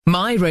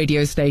My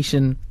radio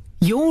station,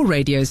 your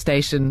radio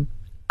station,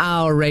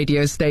 our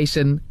radio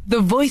station,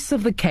 the voice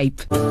of the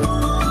Cape.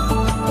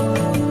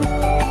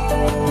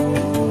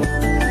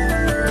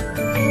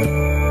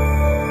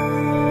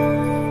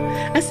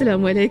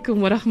 Assalamu alaikum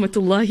wa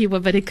rahmatullahi wa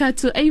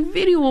barakatuh. A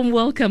very warm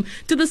welcome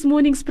to this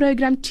morning's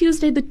program,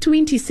 Tuesday the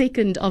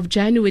 22nd of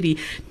January.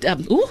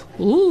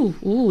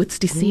 It's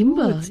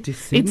December.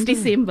 It's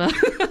December.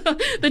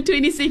 The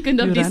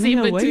 22nd of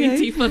December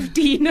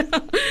 2015.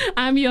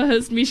 I'm your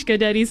host, Mishka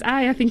Daris.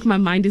 I think my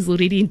mind is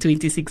already in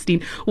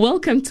 2016.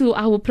 Welcome to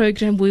our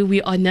program where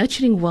we are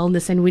nurturing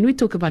wellness. And when we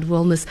talk about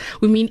wellness,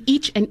 we mean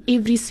each and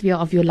every sphere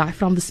of your life,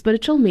 from the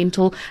spiritual,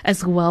 mental,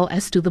 as well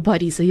as to the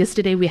body. So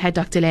yesterday we had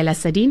Dr. Laila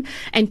Sadin,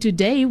 and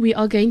today we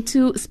are going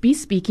to be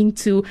speaking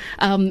to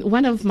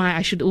one of my,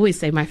 I should always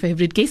say, my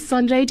favorite guests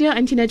on radio,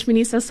 Auntie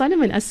Najmunesa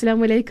Solomon.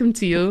 Assalamu alaikum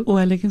to you.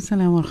 Wa alaikum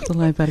salam wa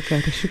rahmatullahi wa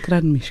barakatuh.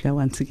 Shukran, Mishka,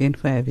 once again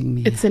for having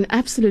me. It's an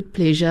absolute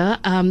pleasure.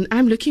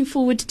 I'm looking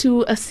forward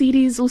to a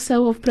series or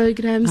so of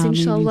programs,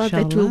 inshallah,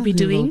 that we'll be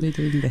doing.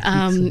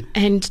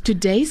 And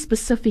today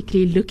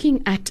specifically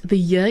looking at the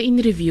year in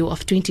review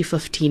of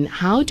 2015.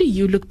 How do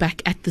you look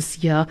back at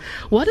this year?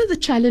 What are the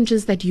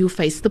challenges that you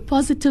faced, the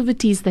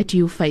positivities that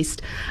you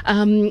faced?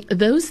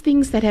 Those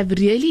things that have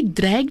really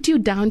dragged you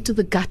down to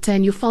the gutter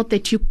and you felt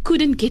that you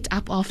couldn't get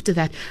up after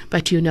that.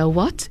 But you know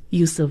what?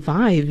 You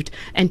survived.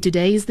 And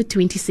today is the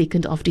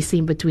 22nd of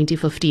December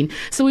 2015.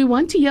 So we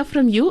want to hear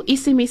from you.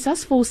 SMS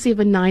us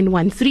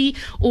 47913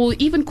 or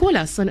even call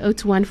us on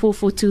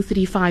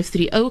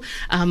 02144235530.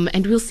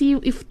 And we'll see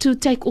if to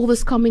take all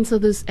those comments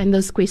of those and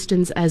those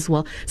questions as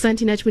well. So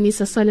Auntie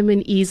Najmunesa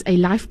Solomon is a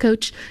life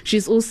coach.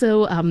 She's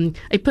also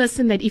a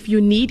person that if you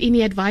need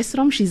any advice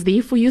from, she's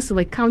there for you. So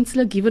a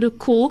councillor, give her a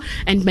call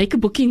and make a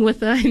booking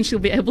with her and she'll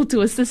be able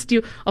to assist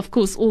you, of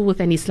course, all with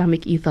an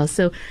Islamic ethos.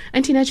 So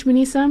Auntie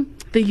Najmunesa,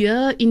 the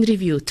year in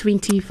review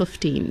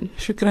 2015.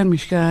 Shukran,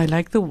 Mishka. I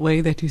like the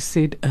way that you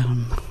said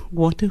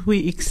what have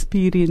we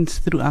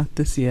experienced throughout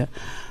this year,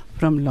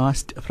 from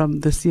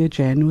this year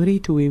January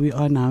to where we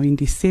are now in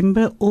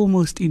December,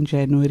 almost in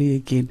January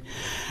again.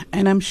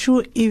 And I'm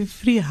sure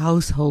every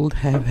household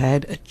have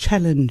had a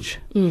challenge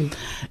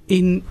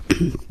in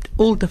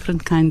all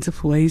different kinds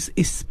of ways,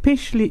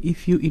 especially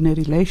if you're in a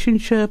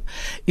relationship,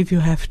 if you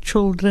have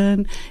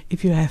children,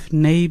 if you have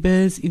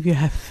neighbors, if you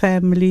have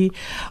family,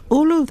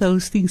 all of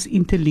those things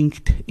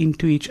interlinked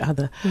into each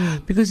other.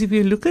 Because if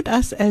you look at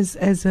us as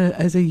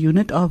a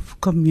unit of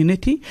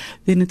community,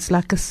 then it's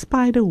like a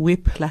spider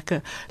web, like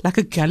a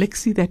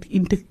galaxy that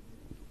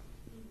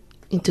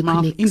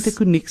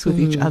interconnects with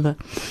each other.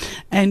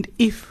 And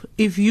if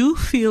you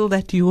feel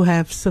that you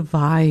have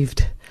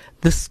survived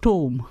the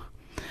storm,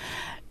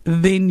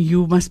 then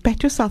you must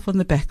pat yourself on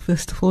the back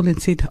first of all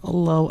and say,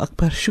 Allahu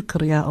Akbar,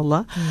 shukr ya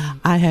Allah,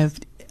 I have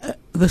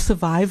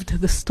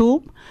survived the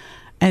storm.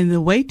 And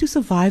the way to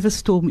survive a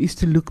storm is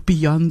to look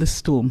beyond the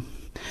storm.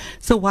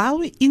 So while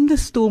we're in the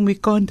storm, we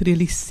can't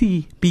really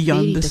see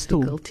beyond the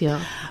storm. Yeah.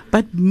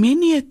 But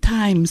many a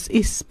times,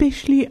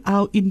 especially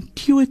our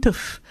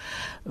intuitive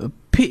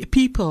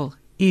people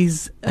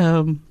is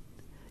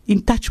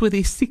in touch with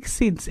their sixth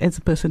sense, as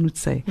a person would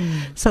say.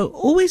 So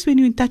always when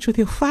you're in touch with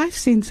your five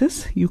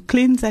senses, you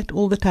cleanse that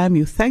all the time,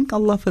 you thank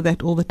Allah for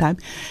that all the time,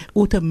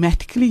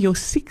 automatically your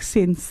sixth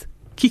sense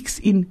kicks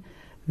in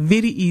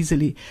very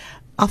easily.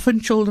 Often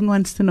children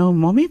wants to know,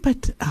 Mommy,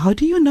 but how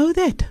do you know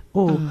that?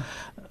 Or,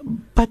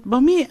 but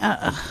Mommy,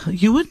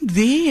 you weren't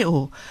there,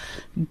 or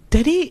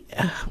Daddy,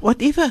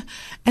 whatever.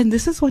 And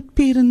this is what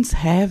parents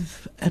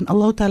have, and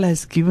Allah Ta'ala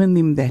has given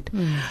them that,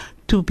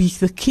 to be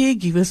the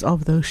caregivers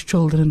of those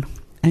children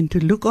and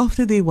to look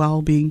after their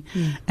well-being.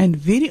 And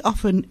very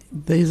often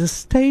there's a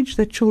stage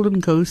that children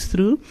goes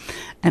through,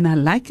 and I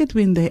like it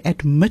when they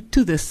admit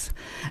to this,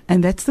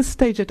 and that's the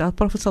stage that our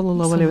Prophet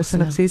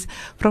ﷺ says,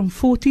 from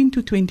 14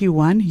 to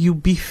 21 you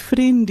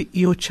befriend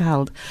your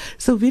child.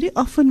 So very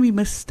often we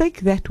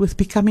mistake that with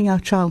becoming our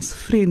child's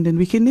friend, and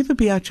we can never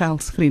be our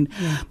child's friend.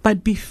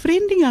 But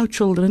befriending our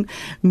children,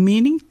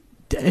 meaning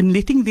and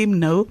letting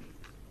them know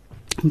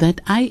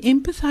that I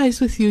empathize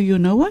with you. You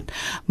know what?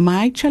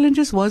 My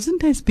challenges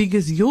wasn't as big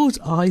as yours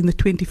are in the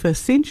 21st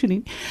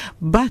century,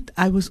 but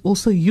I was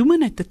also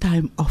human at the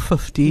time of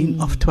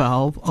 15, of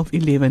 12, of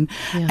 11.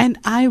 And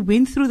I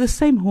went through the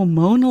same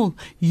hormonal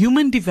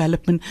human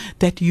development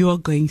that you are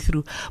going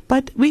through.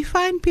 But we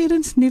find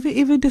parents never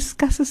ever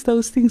discusses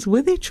those things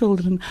with their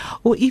children,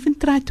 or even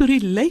try to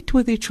relate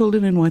with their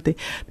children and what they,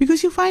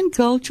 because you find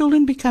girl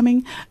children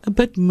becoming a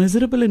bit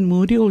miserable and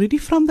moody already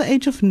from the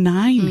age of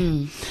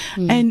 9.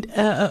 And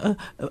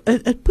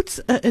it puts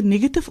a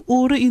negative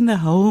aura in the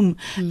home.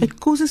 It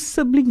causes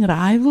sibling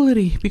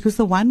rivalry, because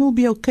the one will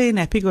be okay and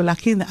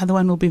happy-go-lucky and the other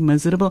one will be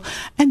miserable.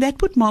 And that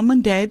put mom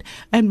and dad,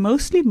 and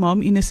mostly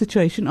mom, in a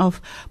situation of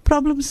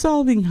problem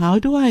solving. How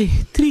do I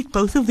treat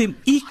both of them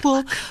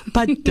equal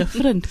but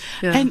different?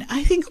 And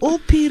I think all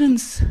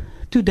parents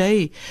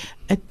today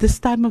at this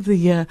time of the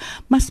year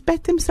must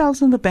pat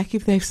themselves on the back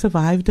if they've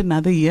survived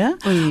another year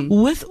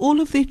with all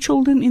of their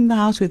children in the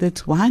house, whether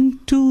it's 1,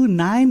 2,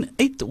 9,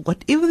 8,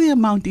 whatever the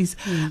amount is.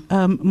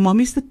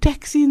 Mommy's the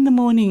taxi in the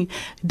morning,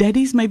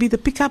 daddy's maybe the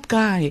pickup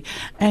guy,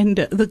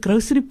 and the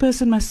grocery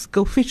person must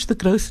go fetch the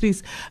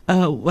groceries.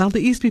 Well,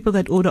 there is people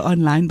that order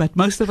online, but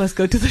most of us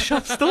go to the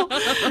shop store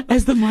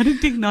as the modern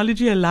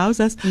technology allows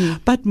us.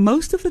 But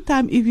most of the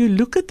time, if you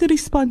look at the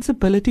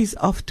responsibilities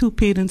of two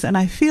parents, and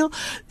I feel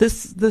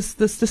this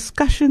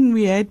discussion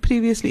we had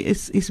previously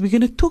is we're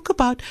going to talk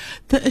about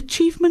the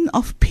achievement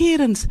of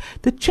parents,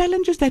 the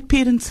challenges that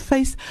parents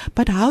face,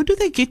 but how do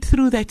they get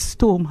through that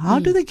storm? How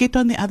do they get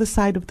on the other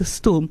side of the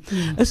storm?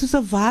 Is soos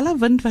 'n wale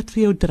wind wat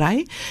vir jou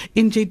draai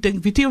en jy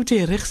dink weet jy of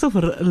jy regs of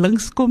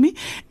links kom nie,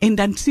 en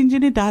dan sien jy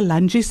net daar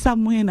land jy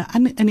somewhere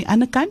in die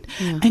ander kant,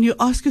 and you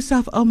ask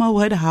yourself, oh my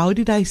word, how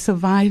did I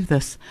survive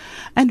this?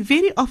 And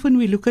very often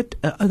we look at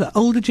the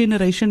older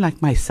generation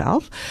like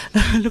myself,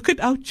 look at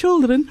our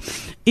children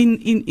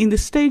in the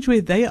stage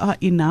where they are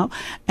in now,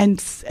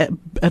 and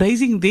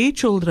raising their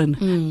children,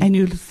 and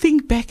you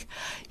think back,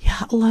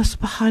 Ya Allah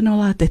subhanahu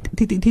wa ta'ala,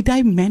 did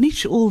I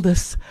manage all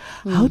this?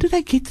 How did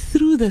I get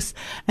through this?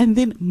 And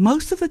then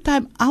most of the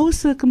time our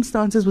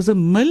circumstances was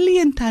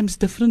 1,000,000 times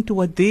different to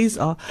what theirs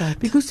are. Right.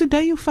 Because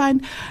today you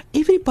find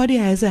everybody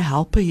has a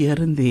helper here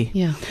and there.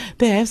 Yeah.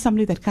 They have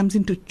somebody that comes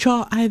into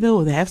char either,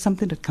 or they have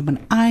something that come and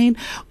iron,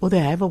 or they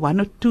have a 1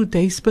 or 2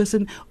 days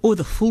person, or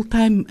the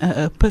full-time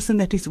person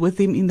that is with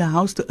them in the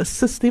house to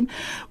assist them.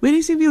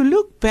 Whereas if you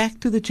look back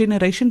to the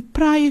generation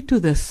prior to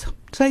this,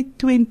 say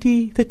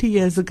 20, 30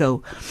 years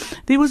ago,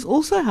 there was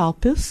also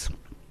helpers,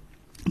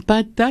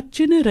 but that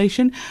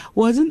generation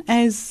wasn't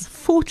as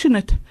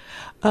fortunate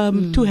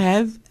to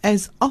have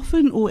as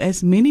often or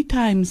as many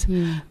times.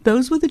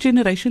 Those were the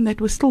generation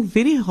that was still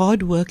very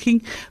hard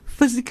working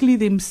physically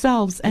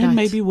themselves and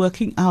maybe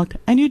working out.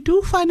 And you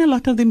do find a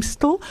lot of them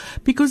still,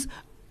 because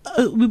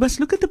we must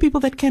look at the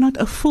people that cannot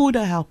afford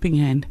a helping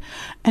hand.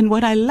 And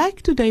what I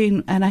like today,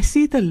 and I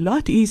see it a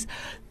lot, is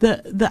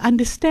the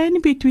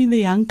understanding between the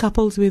young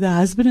couples where the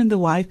husband and the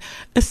wife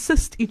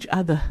assist each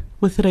other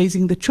with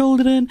raising the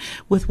children,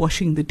 with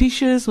washing the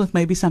dishes, with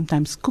maybe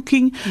sometimes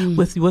cooking,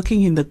 with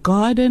working in the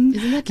garden.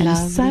 Isn't that and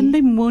lovely?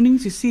 Sunday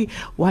mornings, you see,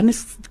 one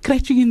is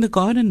scratching in the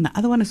garden, the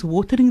other one is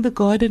watering the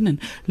garden and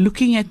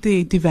looking at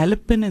the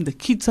development, and the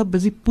kids are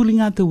busy pulling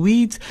out the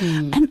weeds.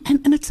 And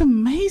it's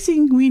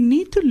amazing. We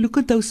need to look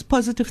at those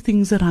positive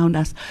things around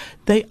us.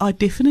 They are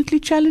definitely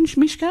challenged,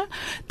 Mishka.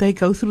 They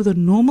go through the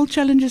normal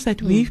challenges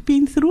that we've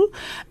been through,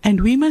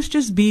 and we must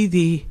just be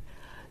there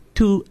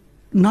to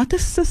not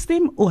assist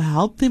them or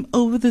help them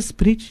over this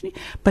bridge,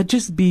 but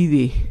just be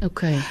there.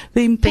 Okay.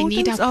 They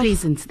need our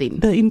presence then.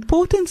 The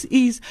importance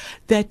is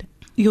that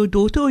your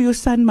daughter or your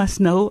son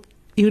must know,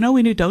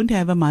 when you don't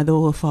have a mother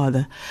or a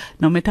father,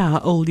 no matter how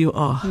old you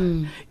are,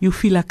 you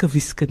feel like a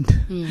wiskunde.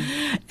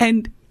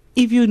 And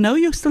if you know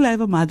you still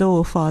have a mother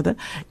or a father,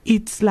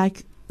 it's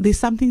like there's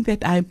something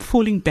that I'm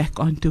falling back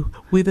onto.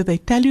 Whether they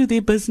tell you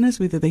their business,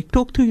 whether they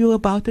talk to you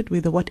about it,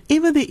 whether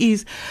whatever there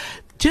is,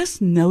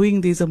 just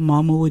knowing there's a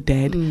mom or a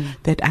dad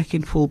that I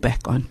can fall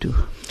back onto.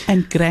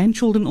 And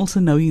grandchildren also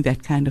knowing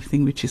that kind of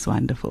thing, which is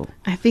wonderful.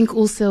 I think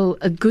also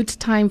a good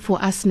time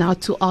for us now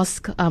to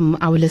ask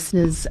our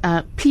listeners,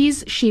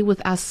 please share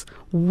with us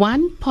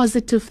one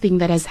positive thing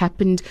that has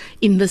happened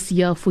in this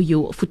year for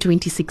you, for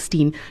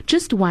 2016.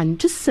 Just one.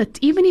 Just sit.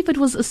 Even if it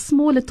was a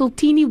small, little,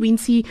 teeny,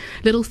 weensy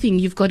little thing.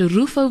 You've got a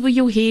roof over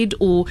your head,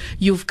 or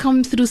you've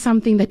come through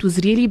something that was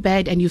really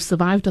bad and you've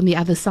survived on the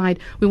other side.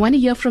 We want to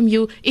hear from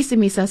you.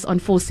 SMS us on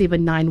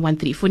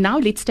 47913. For now,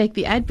 let's take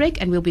the ad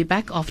break and we'll be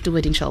back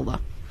afterward,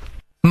 inshallah.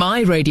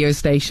 My radio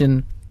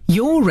station,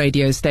 your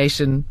radio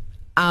station,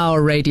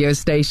 our radio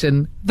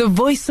station, the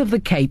voice of the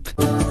Cape.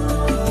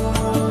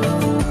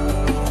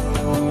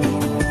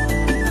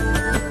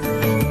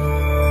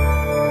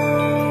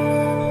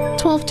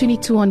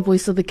 12:22 on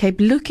Voice of the Cape.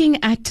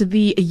 Looking at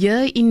the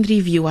year in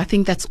review, I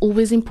think that's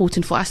always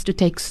important for us to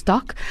take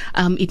stock.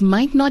 It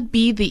might not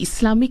be the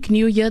Islamic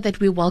New Year that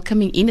we're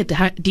welcoming in. It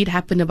did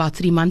happen about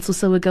 3 months or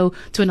so ago,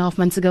 2.5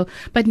 months ago.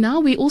 But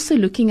now we're also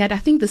looking at, I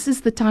think this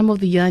is the time of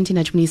the year, Auntie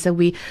Najmunesa,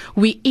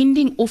 we're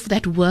ending off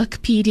that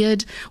work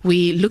period.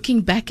 We're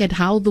looking back at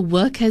how the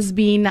work has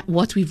been,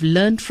 what we've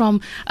learned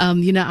from,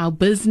 our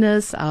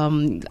business,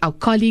 our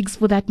colleagues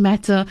for that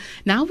matter.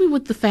 Now we're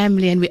with the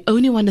family and we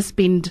only want to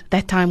spend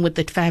that time with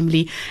that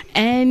family,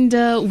 and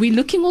we're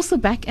looking also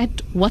back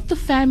at what the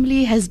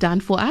family has done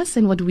for us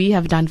and what we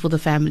have done for the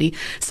family.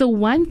 So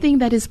one thing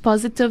that is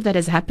positive that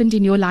has happened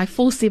in your life,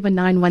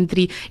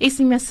 47913,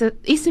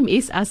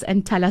 SMS us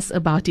and tell us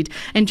about it.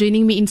 And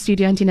joining me in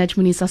studio, Auntie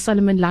Najmunesa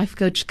Solomon, life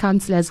coach,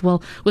 councillor as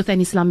well with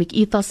an Islamic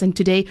Ethos. And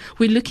today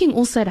we're looking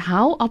also at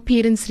how are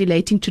parents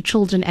relating to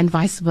children and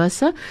vice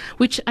versa,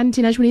 which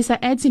Auntie Najmunesa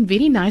adds in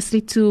very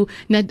nicely to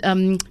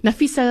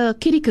Nafisa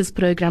Kirika's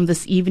program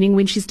this evening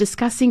when she's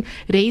discussing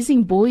raising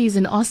raising boys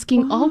and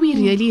asking, are we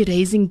really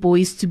raising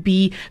boys to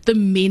be the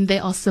men they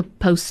are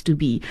supposed to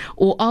be?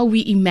 Or are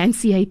we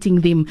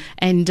emancipating them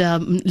and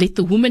let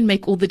the women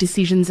make all the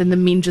decisions and the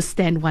men just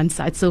stand one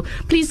side? So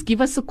please give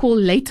us a call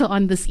later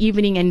on this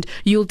evening and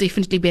you'll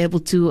definitely be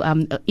able to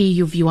air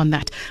your view on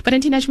that. But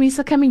Auntie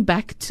Najmunesa, coming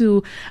back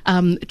to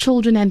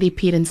children and their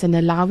parents and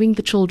allowing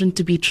the children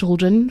to be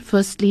children,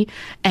 firstly,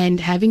 and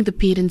having the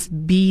parents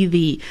be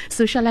there.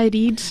 So shall I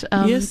read?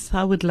 Yes,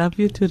 I would love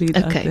you to read.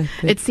 Okay.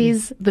 It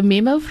says, the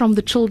memo from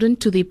the children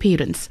to their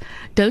parents.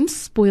 Don't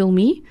spoil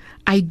me.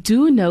 I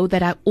do know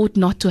that I ought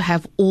not to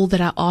have all that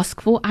I ask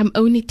for. I'm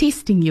only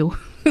testing you.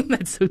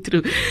 That's so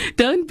true.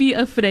 Don't be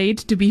afraid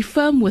to be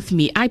firm with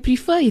me. I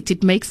prefer it.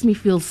 It makes me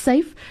feel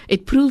safe.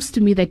 It proves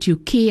to me that you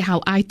care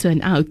how I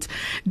turn out.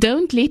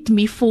 Don't let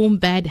me form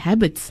bad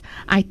habits.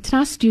 I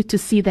trust you to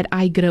see that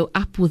I grow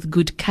up with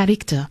good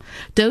character.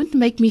 Don't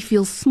make me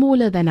feel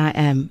smaller than I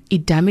am.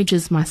 It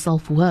damages my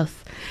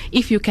self-worth.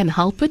 If you can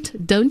help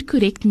it, don't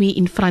correct me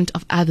in front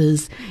of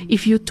others.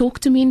 If you talk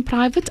to me in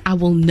private, I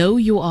will know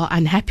you are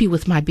unhappy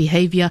with my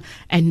behavior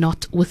and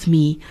not with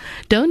me.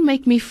 Don't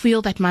make me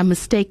feel that my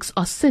mistakes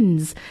are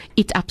sins.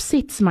 It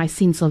upsets my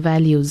sense of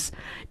values.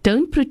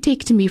 Don't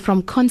protect me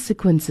from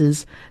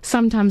consequences.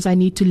 Sometimes I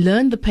need to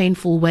learn the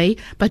painful way,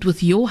 but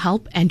with your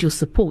help and your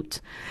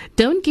support.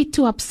 Don't get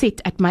too upset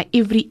at my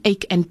every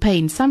ache and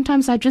pain.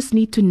 Sometimes I just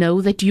need to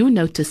know that you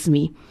notice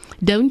me.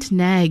 Don't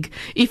nag.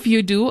 If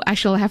you do, I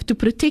shall have to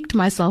protect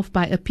myself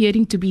by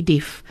appearing to be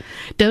deaf.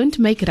 Don't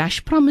make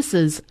rash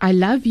promises. I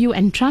love you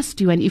and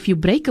trust you, and if you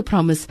break a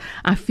promise,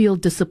 I feel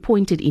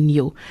disappointed in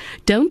you.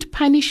 Don't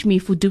punish me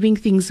for doing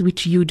things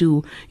which you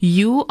do.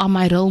 You are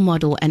my role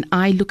model, and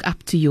I look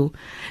up to you.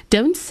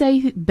 Don't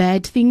say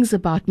bad things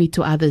about me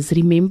to others.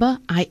 Remember,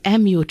 I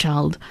am your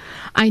child.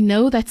 I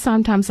know that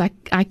sometimes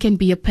I can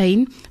be a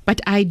pain, but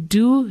I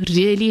do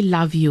really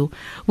love you.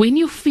 When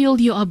you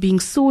feel you are being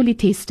sorely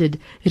tested,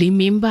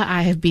 remember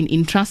I have been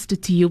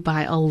entrusted to you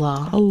by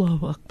Allah.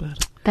 Allahu Akbar.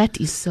 That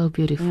is so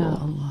beautiful. Ya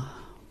Allah.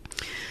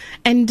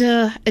 And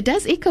it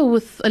does echo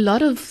with a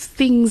lot of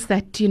things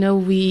that,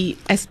 we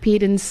as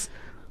parents,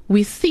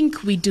 we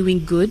think we're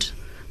doing good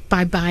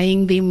by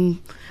buying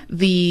them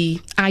the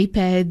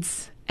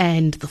iPads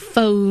and the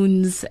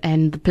phones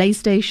and the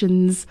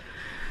PlayStations.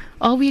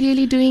 Are we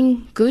really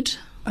doing good?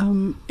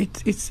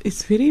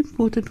 It's very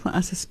important for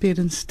us as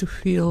parents to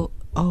feel,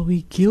 are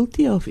we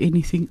guilty of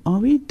anything? Are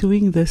we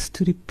doing this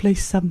to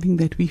replace something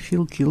that we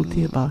feel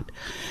guilty about?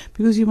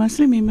 Because you must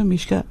remember,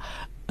 Mishka,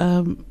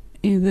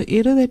 in the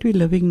era that we're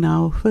living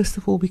now, first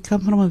of all, we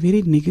come from a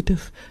very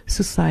negative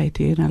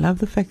society. And I love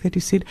the fact that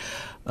you said,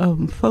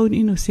 phone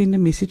in or send a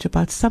message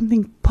about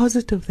something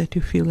positive that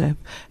you feel have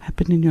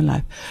happened in your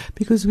life.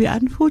 Because we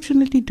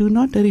unfortunately do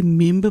not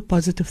remember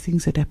positive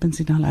things that happens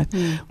in our life.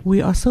 We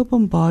are so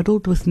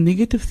bombarded with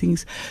negative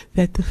things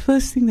that the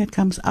first thing that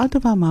comes out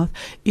of our mouth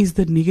is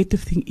the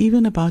negative thing,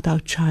 even about our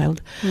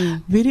child.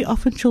 Very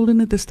often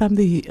children at this time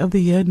of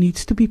the year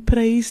needs to be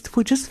praised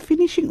for just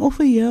finishing off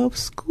a year of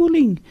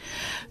schooling,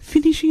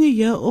 finishing a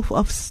year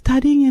of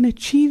studying and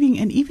achieving.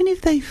 And even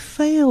if they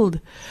failed,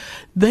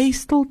 they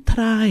still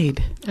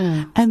tried.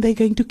 And they're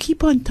going to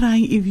keep on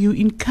trying if you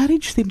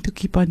encourage them to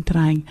keep on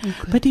trying.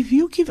 Okay. But if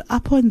you give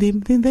up on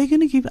them, then they're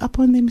going to give up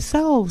on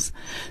themselves.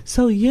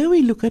 So here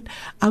we look at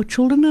our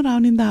children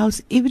around in the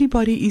house.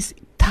 Everybody is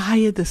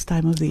tired this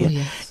time of the year.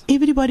 Yes.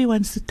 Everybody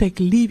wants to take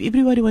leave.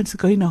 Everybody wants to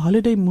go in a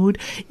holiday mood.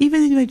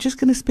 Even if they're just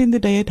going to spend the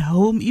day at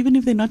home, even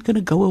if they're not going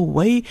to go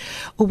away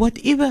or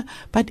whatever.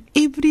 But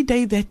every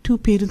day that two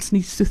parents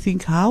needs to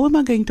think, how am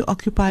I going to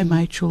occupy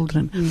my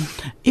children?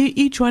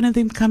 Each one of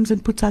them comes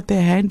and puts out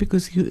their hand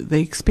because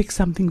they expect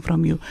something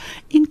from you.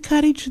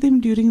 Encourage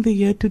them during the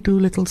year to do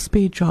little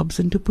spare jobs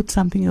and to put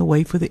something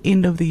away for the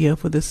end of the year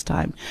for this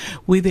time,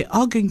 where they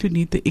are going to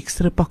need the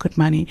extra pocket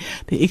money,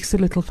 the extra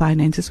little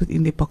finances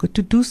within their pocket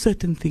to do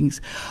certain things.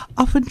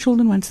 Often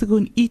children wants to go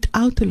and eat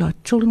out a lot.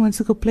 Children wants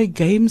to go play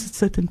games at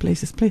certain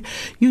places.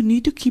 You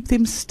need to keep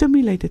them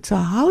stimulated. So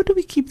how do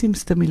we keep them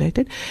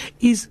stimulated?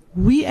 Is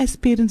we as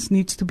parents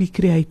needs to be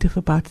creative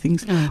about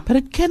things. But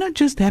it cannot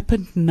just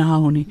happen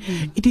now.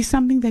 It is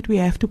something that we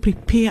have to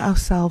prepare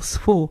ourselves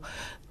for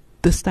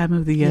this time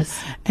of the year.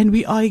 Yes. And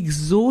we are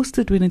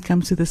exhausted when it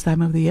comes to this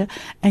time of the year,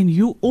 and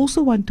you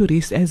also want to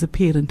rest as a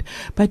parent.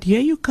 But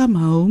here you come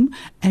home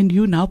and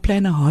you now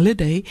plan a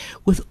holiday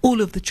with all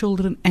of the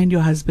children and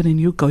your husband, and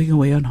you going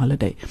away on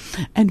holiday.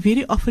 And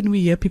very often we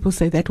hear people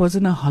say, that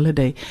wasn't a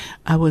holiday,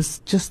 I was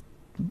just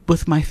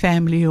with my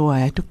family, or I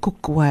had to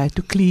cook, or I had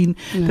to clean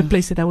the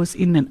place that I was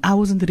in, and I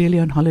wasn't really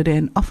on holiday.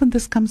 And often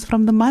this comes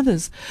from the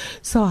mothers.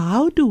 So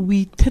how do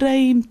we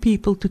train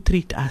people to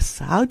treat us?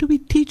 How do we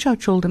teach our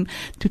children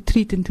to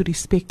treat and to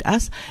respect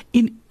us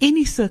in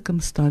any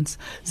circumstance?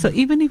 So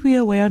even if we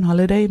are away on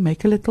holiday,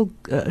 make a little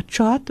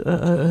chart,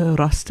 a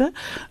roster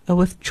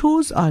with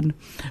chores on.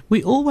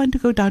 We all want to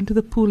go down to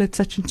the pool at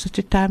such and such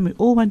a time. We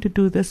all want to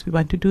do this, we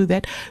want to do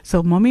that.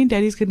 So mommy and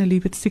daddy's going to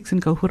leave at 6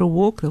 and go for a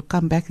walk. They'll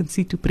come back and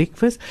see to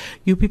breakfast. hours.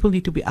 You people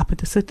need to be up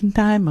at a certain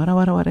time,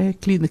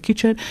 clean the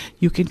kitchen.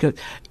 You can go.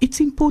 It's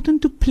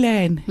important to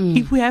plan.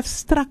 If we have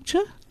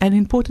structure, and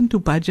important to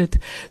budget.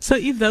 So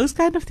if those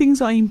kind of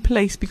things are in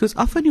place, because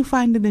often you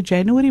find in the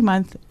January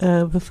month,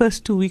 the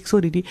first 2 weeks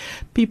already,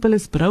 people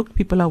is broke.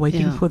 People are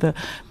waiting for the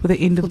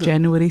end of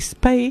January's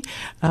pay.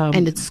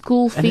 And it's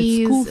school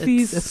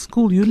fees. It's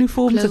school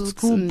uniforms, it's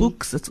school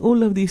books, it's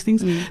all of these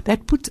things.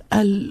 That puts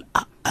a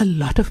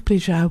lot of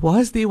pressure. I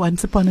was there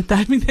once upon a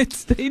time in that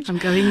stage. I'm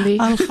going there.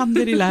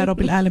 Alhamdulillah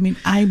Rabbil Alameen.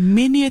 I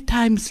many a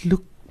times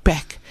look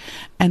back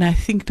and I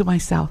think to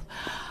myself,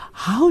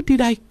 how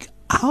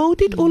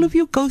did all of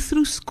you go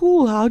through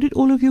school? How did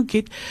all of you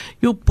get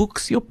your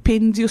books, your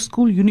pens, your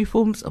school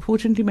uniforms?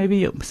 Fortunately,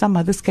 maybe some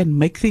others can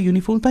make the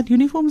uniforms, but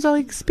uniforms are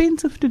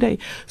expensive today.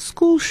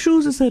 School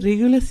shoes is a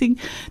regular thing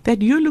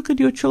that you look at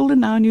your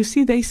children now and you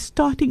see they're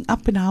starting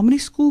up, and how many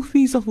school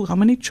fees of how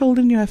many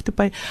children you have to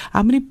pay,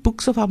 how many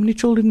books of how many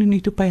children you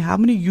need to pay, how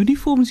many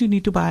uniforms you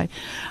need to buy,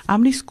 how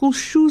many school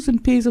shoes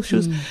and pairs of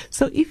shoes.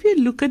 So if you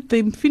look at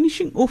them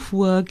finishing off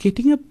work,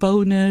 getting a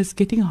bonus,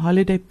 getting a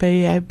holiday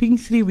pay, having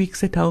 3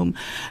 weeks at home,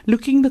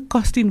 looking the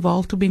cost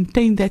involved to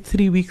maintain that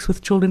 3 weeks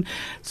with children.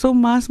 So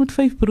ma's moet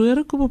 5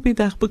 broere koop op die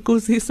dag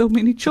because there's so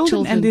many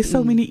children and there's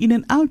so many in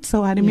and out.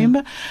 So I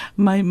remember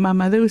my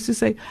mother used to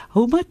say,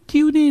 hou maar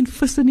tuna en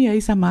vis in die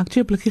huis, en maak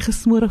jy 'n blikkie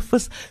gesmoorde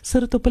vis, sit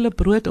dit op hulle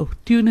brood, of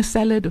tuna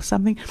salad or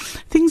something.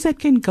 Things that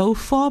can go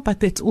far,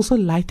 but it's also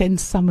light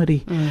and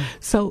summery.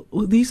 So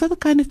these are the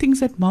kind of things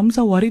that moms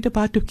are worried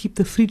about, to keep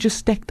the fridges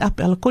stacked up.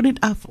 Hulle kon net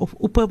af of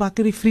op 'n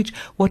bakkery fridge.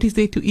 What is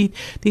there to eat?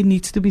 There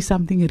needs to be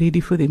something ready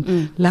for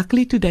them.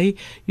 Luckily today,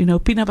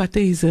 peanut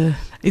butter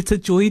it's a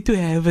joy to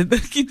have, and the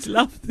kids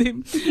love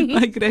them.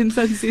 My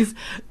grandson says,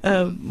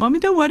 Mommy,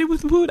 don't worry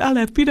with food, I'll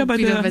have peanut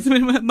butter.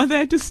 My mother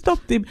had to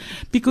stop them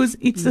because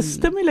it's a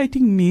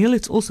stimulating meal,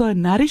 it's also a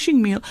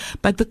nourishing meal,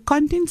 but the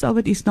contents of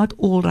it is not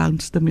all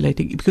round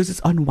stimulating because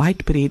it's on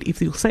white bread.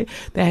 If you say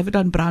they have it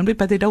on brown bread,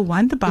 but they don't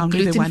want the brown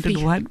bread, they want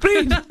it white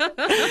bread.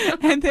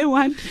 And they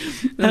want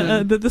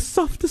the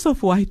softness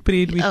of white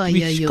bread,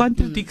 which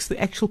contradicts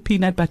the actual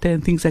peanut butter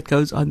and things that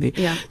goes on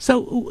there.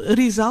 So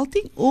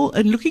resulting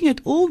and looking at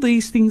all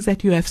these things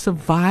that you have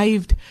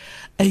survived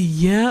a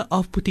year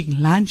of putting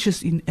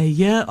lunches in, a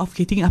year of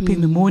getting up in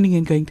the morning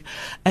and going,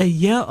 a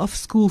year of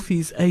school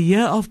fees, a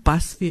year of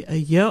bus fare, a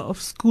year of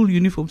school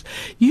uniforms.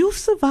 You've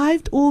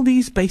survived all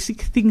these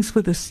basic things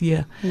for this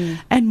year.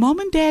 And mom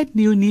and dad,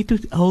 you need to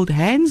hold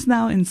hands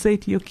now and say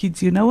to your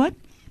kids, you know what?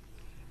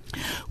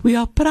 We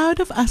are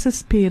proud of us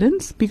as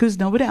parents, because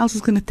nobody else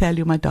is going to tell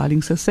you, my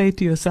darling. So say it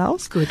to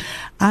yourselves. Good.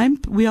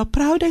 We are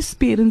proud as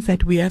parents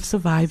that we have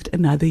survived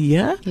another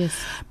year. Yes.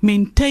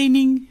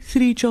 Maintaining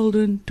 3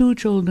 children, 2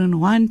 children,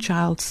 1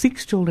 child,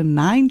 6 children,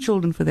 9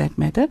 children for that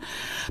matter.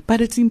 But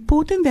it's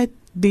important that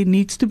there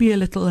needs to be a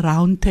little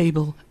round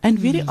table. And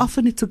very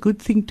often it's a good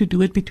thing to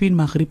do it between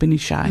Maghrib and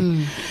Isha.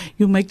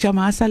 You make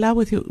Jama'ah Salah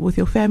with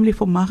your family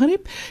for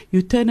Maghrib.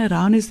 You turn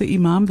around as the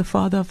Imam, the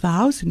father of the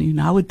house, and you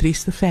now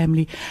address the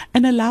family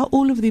and allow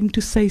all of them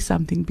to say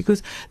something,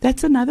 because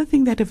that's another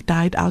thing that have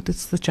died out.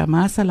 It's the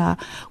Jama'ah Salah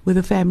with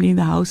the family in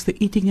the house, the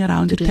eating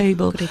around the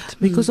table,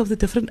 because of the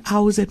different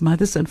hours that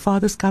mothers and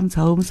fathers comes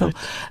home. So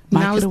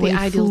now is the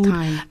ideal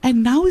time.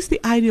 And now is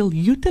the ideal.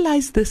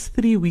 Utilize this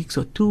 3 weeks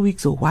or 2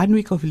 weeks or 1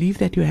 week of leave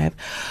that you have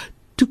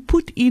to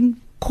put in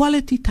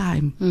quality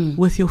time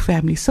with your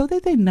family, so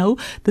that they know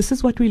this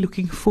is what we're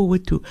looking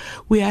forward to.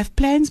 We have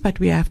plans, but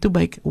we have to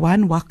make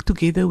one walk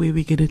together where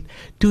we're going to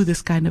do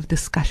this kind of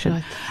discussion.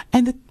 Right.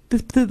 And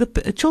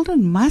the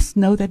children must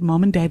know that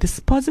mom and dad is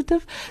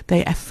positive.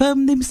 They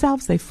affirm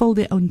themselves. They fill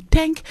their own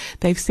tank.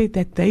 They've said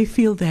that they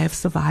feel they have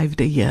survived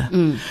a year.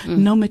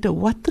 No matter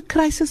what the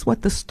crisis,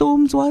 what the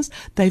storms was,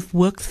 they've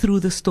worked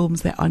through the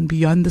storms. They're on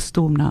beyond the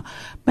storm now.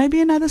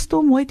 Maybe another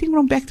storm waiting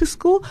from back to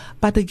school,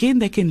 but again,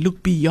 they can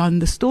look beyond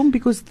the storm,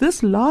 because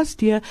this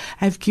last year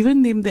have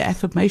given them the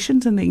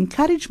affirmations and the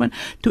encouragement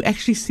to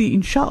actually see,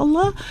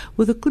 inshallah,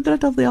 with the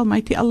qudrat of the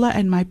Almighty Allah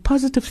and my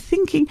positive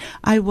thinking,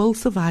 I will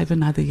survive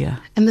another year.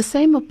 And the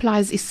same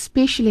applies,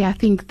 especially, I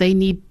think they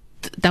need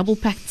double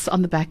pats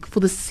on the back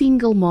for the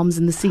single moms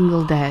and the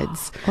single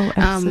dads.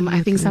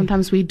 I think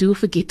sometimes we do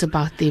forget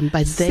about them,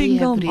 but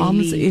single they have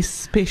moms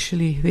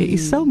especially. There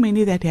is so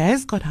many that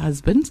has got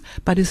husbands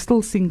but is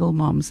still single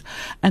moms,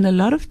 and a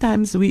lot of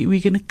times we're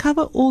going to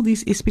cover all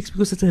these aspects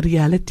because it's a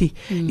reality.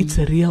 It's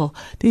real.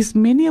 There's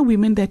many a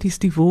women that is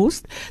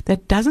divorced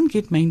that doesn't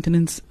get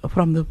maintenance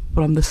from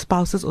the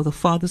spouses or the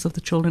fathers of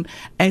the children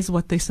as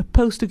what they're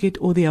supposed to get,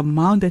 or the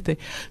amount that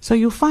so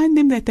you find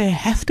them that they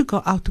have to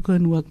go out to go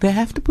and work. They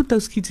have to put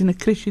those kids in a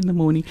creche in the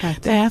morning.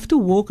 Right. They have to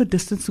walk a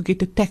distance to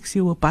get a taxi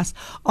or a bus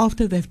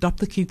after they've dropped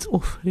the kids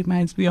off.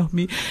 Reminds me of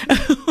me.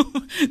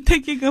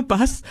 Taking a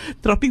bus,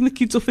 dropping the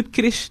kids off at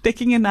creche,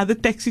 taking another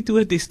taxi to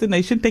a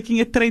destination, taking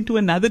a train to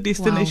another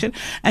destination,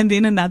 and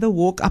then another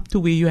walk up to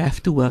where you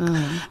have to work.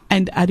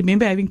 And I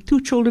remember having 2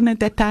 children at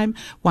that time,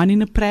 one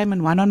in a pram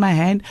and one on my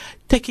hand,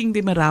 taking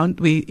them around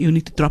where you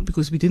need to drop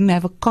because we didn't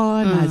have a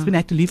car and my husband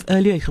had to leave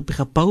earlier.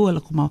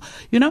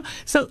 You know,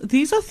 so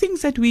these are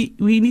things that we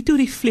need to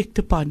reflect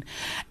upon.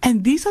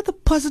 And these are the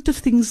positive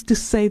things to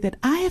say that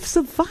I have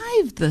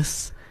survived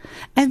this.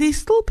 And there's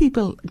still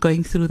people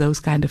going through those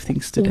kind of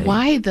things today.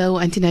 Why, though,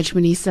 Auntie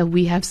Najmunesa,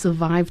 we have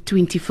survived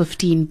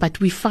 2015, but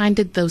we find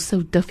it, though,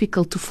 so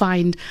difficult to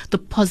find the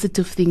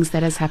positive things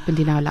that has happened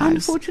in our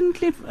lives?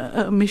 Unfortunately,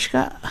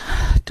 Mishka,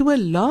 to a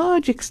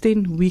large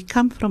extent, we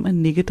come from a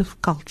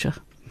negative culture.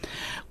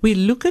 We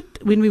look at,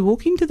 when we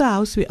walk into the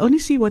house, we only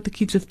see what the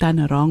kids have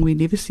done wrong. We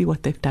never see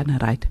what they've done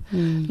right.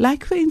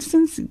 Like, for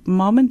instance,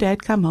 mom and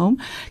dad come home,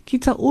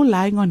 kids are all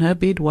lying on her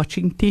bed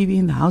watching TV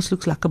and the house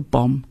looks like a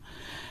bomb.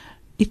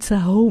 It's a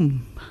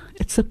home.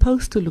 It's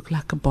supposed to look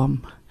like a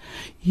bomb.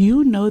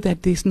 You know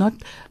that there's not,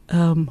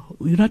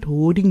 you're not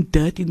hoarding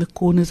dirt in the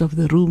corners of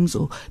the rooms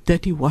or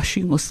dirty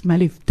washing or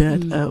smelly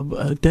dirt,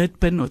 dirt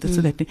bin or this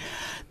or that.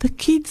 The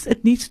kids,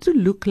 it needs to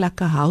look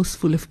like a house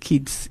full of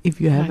kids if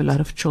you have a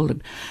lot of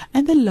children.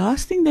 And the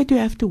last thing that you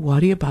have to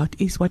worry about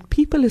is what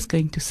people is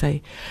going to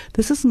say.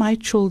 This is my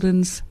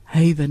children's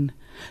haven.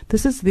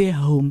 This is their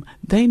home.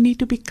 They need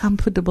to be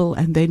comfortable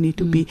and they need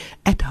to be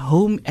at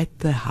home at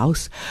the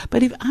house.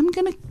 But if I'm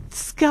going to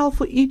scowl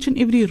for each and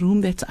every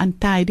room that's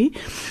untidy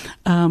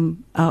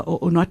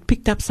or not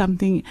picked up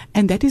something,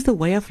 and that is the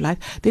way of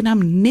life, then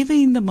I'm never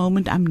in the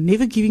moment. I'm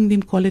never giving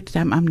them quality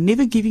time. I'm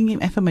never giving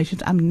them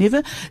affirmations. I'm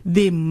never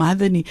their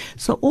mother.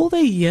 So all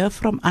they hear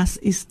from us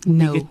is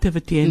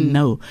negativity and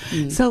no.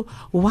 So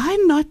why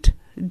not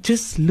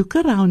just look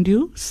around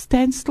you,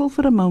 stand still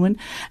for a moment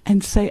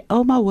and say,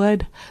 oh my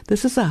word,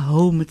 this is a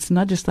home. It's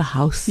not just a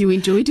house. You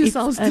enjoyed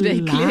yourselves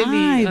today,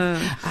 clearly.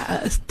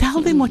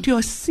 Tell them what you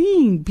are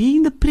seeing. Be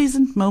in the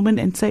present moment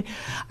and say,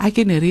 I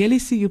can really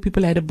see you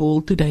people had a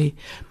ball today,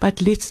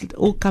 but let's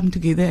all come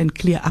together and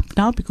clear up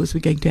now because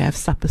we're going to have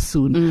supper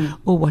soon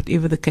or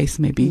whatever the case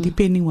may be,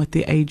 depending what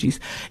their age is.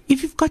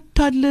 If you've got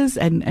toddlers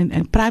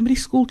and primary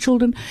school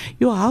children,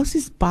 your house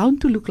is bound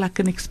to look like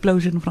an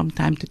explosion from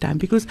time to time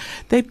because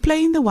they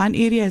play in the one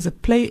area as a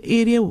play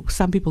area.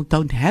 Some people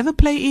don't have a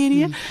play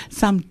area.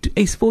 Some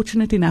is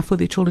fortunate enough for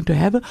their children to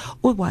have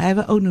or have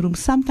a own room.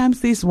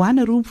 Sometimes there's one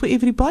room for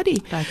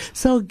everybody. Right.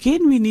 So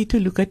again, we need to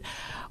look at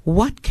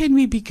what can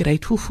we be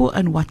grateful for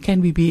and what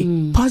can we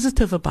be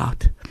positive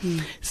about.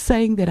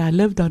 Saying that I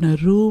lived on a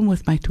room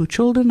with my 2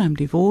 children, I'm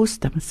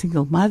divorced, I'm a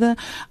single mother,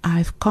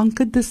 I've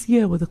conquered this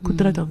year with the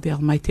qudrat of the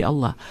Almighty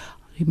Allah.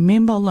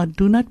 Remember, Allah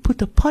do not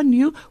put upon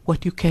you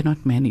what you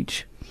cannot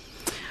manage.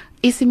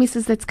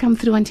 SMSs that's come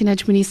through, Auntie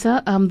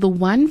Najmunesa. The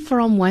one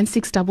from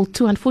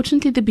 1622,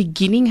 unfortunately the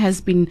beginning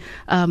has been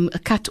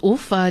cut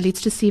off.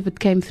 Let's just see if it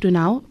came through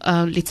now.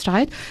 Let's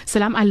try it.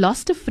 Salam, I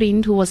lost a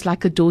friend who was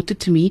like a daughter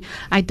to me.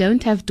 I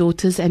don't have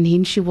daughters and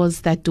hence she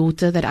was that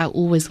daughter that I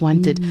always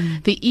wanted.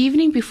 The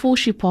evening before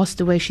she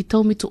passed away, she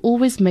told me to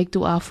always make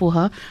dua for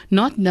her,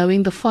 not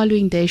knowing the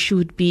following day she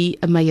would be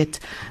a mayat.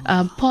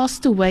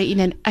 Passed away in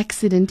an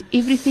accident.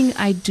 Everything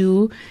I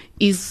do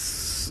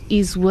is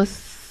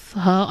with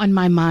her on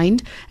my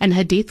mind, and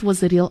her death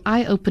was a real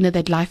eye-opener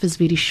that life is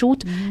very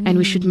short and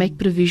we should make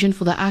provision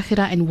for the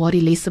akhirah and worry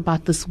less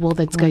about this world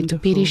that's going to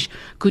perish.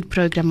 Good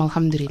program,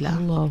 alhamdulillah.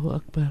 Allahu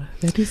Akbar.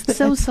 That is the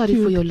so attitude. Sorry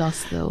for your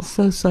loss though.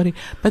 So sorry,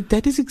 but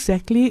that is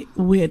exactly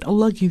when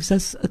Allah gives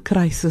us a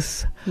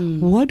crisis.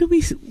 What do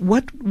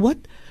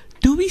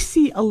we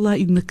see Allah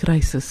in the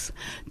crisis?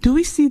 Do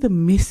we see the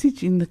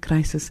message in the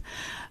crisis?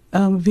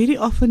 Very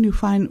often you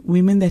find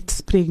women that's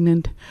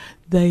pregnant,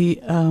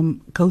 they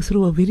go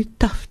through a very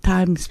tough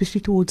time, especially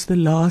towards the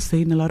last.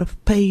 They're in a lot of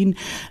pain.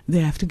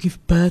 They have to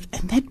give birth,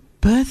 and that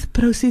birth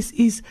process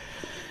is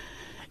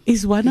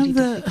one of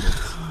the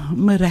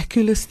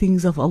miraculous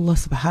things of Allah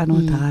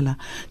subhanahu wa ta'ala.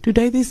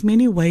 Today there's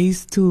many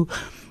ways to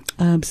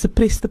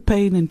suppress the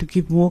pain and to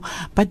give more,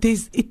 but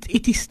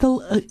it is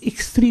still an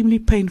extremely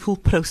painful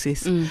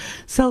process.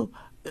 So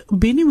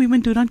many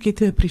women do not get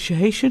the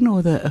appreciation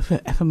or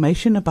the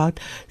affirmation about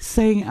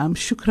saying,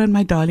 shukran,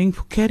 my darling,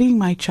 for carrying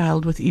my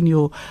child within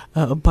your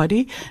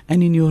body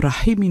and in your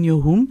rahim, in your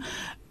womb,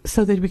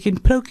 so that we can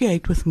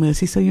procreate with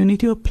mercy. So you need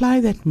to apply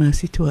that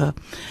mercy to her.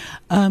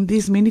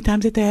 There's many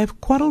times that they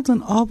have quarrels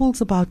and arbles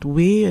about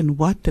where and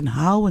what and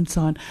how and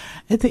so on.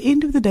 At the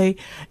end of the day,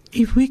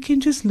 if we can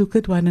just look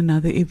at one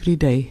another every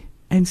day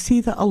and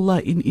see the Allah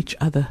in each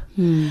other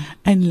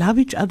and love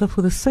each other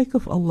for the sake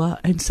of Allah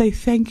and say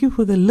thank you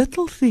for the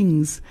little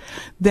things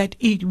that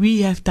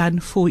we have done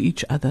for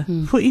each other.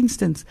 For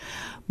instance,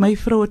 my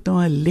vrou het nou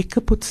 'n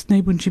lekker pot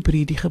snyboontjie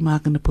breedie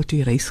gemaak en 'n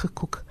potjie rys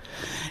gekook.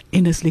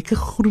 En is lekker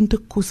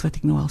groentekos wat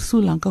ek nou al so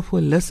lank al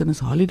voor lus, en is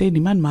holiday,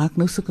 niemand maak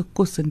nou sulke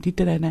kos en dit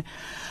en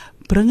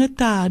bring het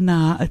daar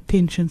na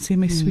attention, sê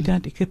my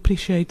sweetheart, ek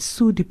appreciate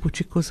so die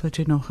potjie kos wat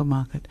jy nou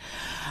gemaak het.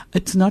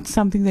 It's not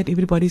something that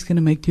everybody's going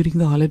to make during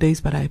the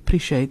holidays, but I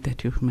appreciate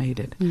that you've made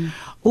it.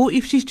 Or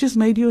if she's just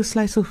made you a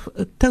slice of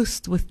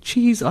toast with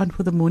cheese on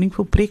for the morning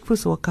for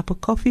breakfast, or a cup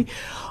of coffee,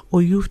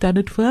 or you've done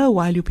it for her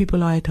while you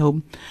people are at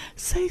home,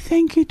 say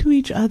thank you to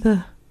each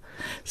other.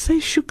 Say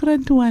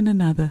shukran to one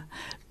another.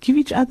 Give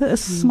each other a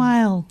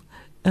smile.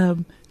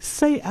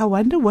 say, I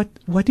wonder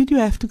what did you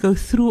have to go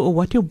through, or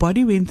what your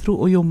body went through,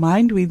 or your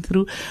mind went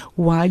through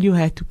while you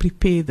had to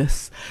prepare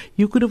this.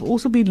 You could have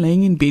also been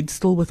laying in bed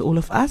still with all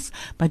of us,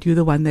 but you're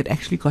the one that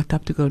actually got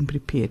up to go and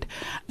prepared.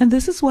 And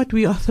this is what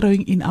we are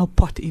throwing in our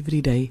pot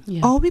every day.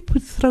 Yeah. Are we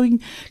throwing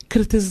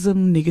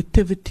criticism,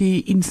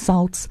 negativity,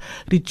 insults,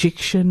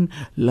 rejection,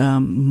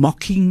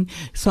 mocking,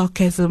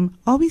 sarcasm?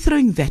 Are we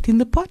throwing that in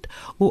the pot,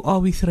 or are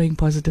we throwing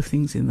positive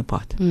things in the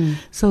pot?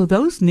 So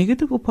those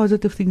negative or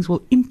positive things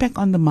will impact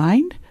on the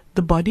mind,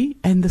 the body,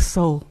 and the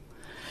soul.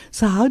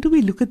 So how do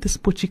we look at this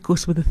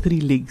potjie with the 3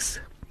 legs?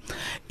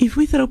 If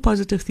we throw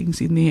positive things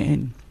in there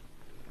and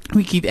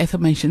we give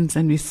affirmations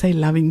and we say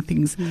loving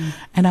things.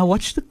 And I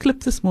watched the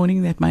clip this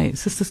morning that my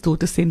sister's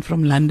daughter sent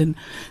from London,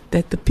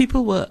 that the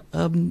people were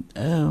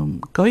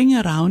going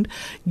around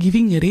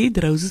giving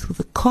red roses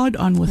with a card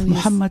on with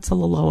Muhammad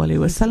sallallahu alaihi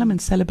wasallam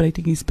and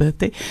celebrating his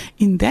birthday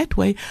in that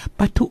way,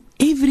 but to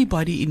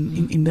everybody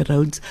in the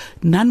roads,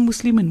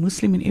 non-Muslim and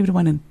Muslim and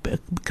everyone. And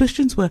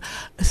Christians were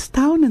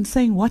astounded and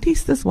saying, what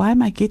is this? Why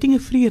am I getting a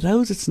free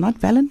rose? It's not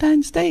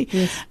Valentine's Day.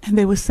 Yes. And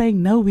they were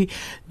saying, no,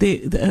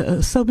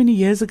 so many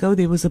years ago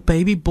there was a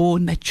baby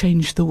born that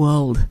changed the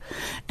world.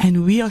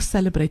 And we are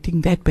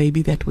celebrating that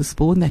baby that was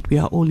born, that we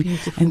are all.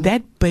 Beautiful. And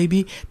that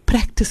baby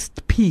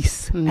practiced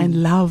peace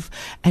and love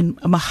and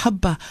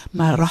mahabba,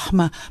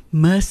 rahmah,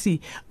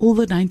 mercy, all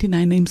the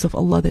 99 names of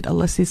Allah that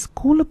Allah says,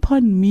 call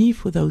upon me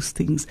for those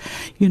things.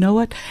 You know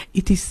what?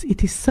 It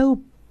is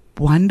so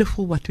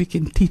wonderful what we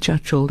can teach our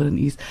children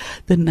is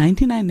the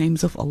 99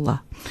 names of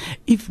Allah.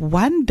 If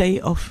one day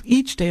of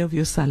each day of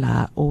your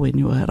salah, or when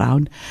you're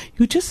around,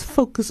 you just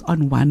focus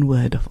on one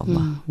word of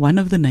Allah, one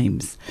of the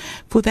names.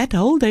 For that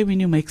whole day when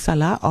you make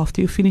salah,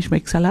 after you finish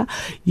make salah,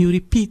 you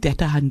repeat that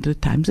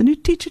 100 times and you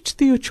teach it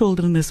to your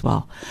children as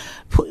well.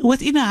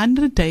 Within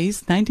 100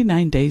 days,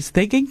 99 days,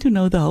 they're going to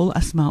know the whole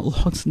Asma'ul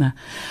Husna.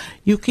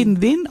 You can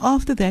then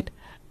after that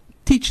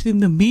teach them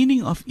the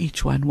meaning of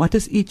each one. What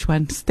is each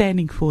one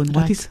standing for, and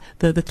what is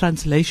the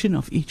translation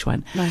of each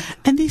one. Right.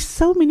 And there's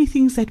so many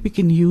things that we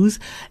can use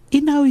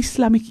in our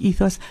Islamic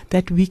ethos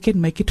that we can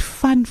make it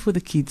fun for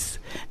the kids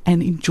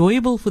and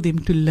enjoyable for them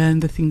to learn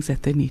the things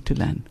that they need to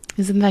learn.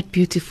 Isn't that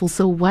beautiful?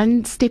 So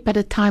one step at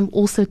a time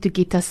also to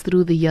get us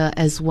through the year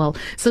as well.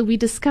 So we're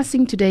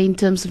discussing today in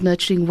terms of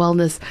nurturing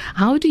wellness.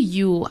 How do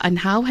you and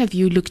how have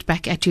you looked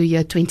back at your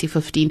year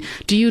 2015?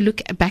 Do you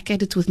look back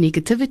at it with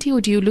negativity,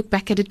 or do you look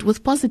back at it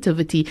with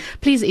positivity?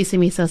 Please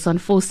SMS us on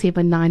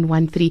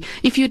 47913.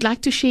 If you'd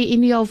like to share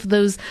any of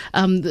those,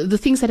 the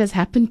things that has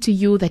happened to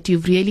you that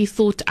you've really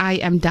thought, I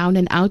am down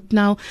and out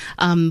now,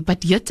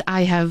 but yet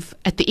I have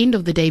at the end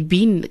of the day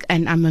been,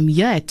 and I'm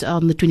here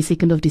on the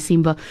 22nd of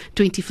December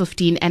 2015.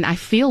 And I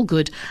feel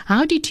good.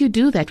 How did you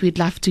do that? We'd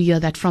love to hear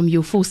that from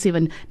you.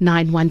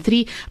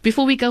 47913.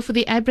 Before we go for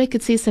the ad break,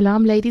 it says,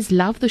 Salam ladies,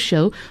 love the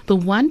show. The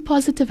one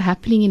positive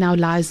happening in our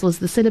lives was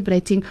the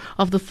celebrating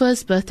of the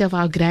first birthday of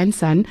our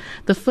grandson,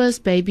 the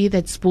first baby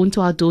that's born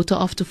to our daughter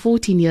after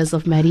 14 years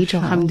of marriage.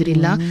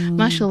 Alhamdulillah.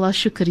 MashaAllah,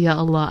 shukr ya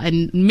Allah.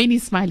 And many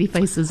smiley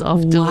faces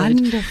afterwards.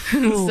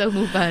 Wonderful. So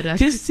Mubarak.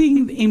 Just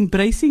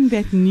embracing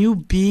that new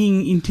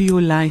being into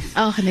your life.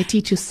 Oh, and they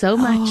teach you so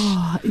much.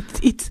 Oh,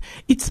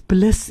 it's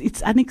bliss.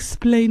 It's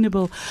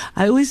unexplainable.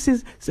 I always say,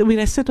 so when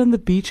I sit on the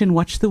beach and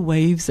watch the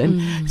waves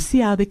and see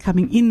how they're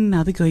coming in,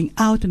 how they're going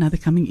out, and how they're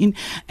coming in,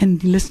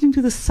 and listening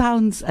to the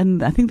sounds.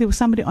 And I think there was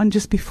somebody on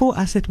just before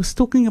us that was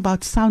talking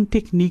about sound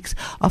techniques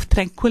of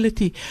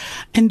tranquility.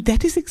 And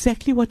that is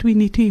exactly what we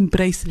need to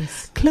embrace.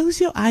 Yes. Close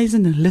your eyes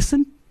and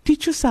listen.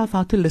 Teach yourself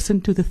how to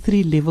listen to the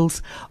 3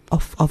 levels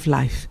of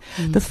life.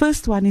 The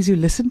first one is you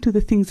listen to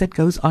the things that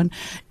goes on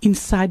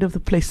inside of the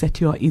place that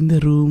you are in, the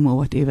room or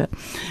whatever.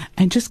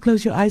 And just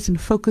close your eyes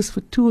and focus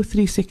for 2 or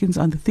 3 seconds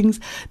on the things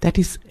that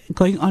is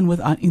going on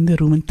in the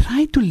room. And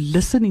try to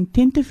listen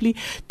attentively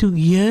to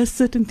hear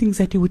certain things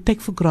that you would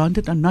take for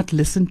granted or not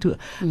listen to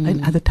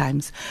in other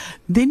times.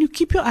 Then you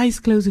keep your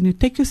eyes closed and you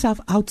take yourself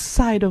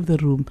outside of the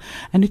room.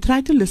 And you try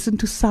to listen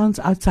to sounds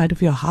outside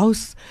of your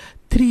house.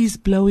 Trees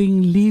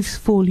blowing, leaves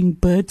falling,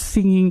 birds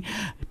singing,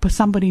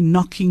 somebody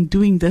knocking,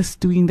 doing this,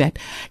 doing that.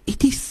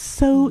 It is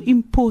so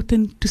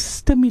important to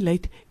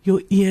stimulate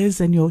your ears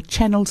and your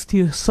channels to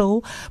your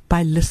soul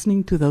by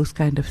listening to those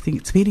kind of things.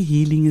 It's very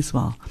healing as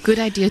well. Good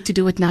idea to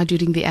do it now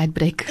during the ad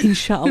break.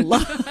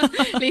 Inshallah.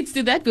 Let's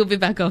do that. We'll be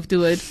back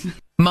afterward.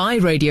 My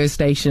radio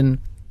station,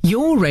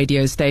 your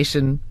radio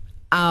station,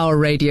 our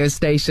radio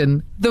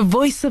station, the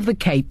voice of the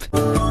Cape.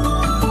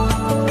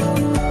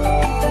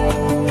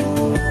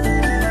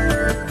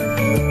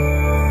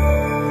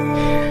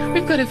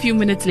 We've got a few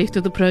minutes left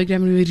of the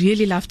program and we'd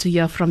really love to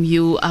hear from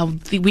you.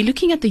 We're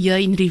looking at the year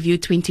in review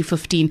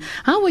 2015.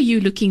 How are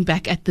you looking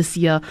back at this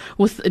year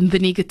with the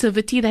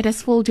negativity that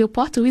has filled your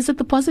pot, or is it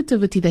the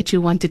positivity that you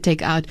want to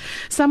take out?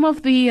 Some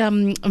of the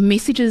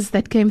messages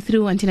that came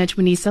through, Auntie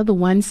Najmunesa, the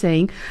one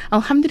saying,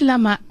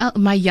 Alhamdulillah,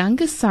 my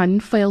youngest son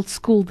failed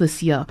school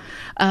this year.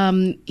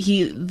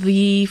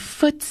 The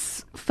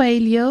FITS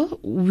failure,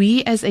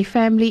 we as a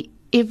family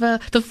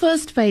the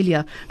first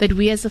failure that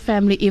we as a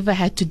family ever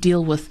had to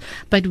deal with.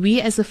 But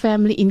we as a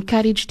family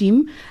encouraged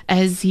him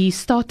as he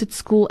started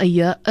school a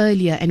year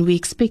earlier, and we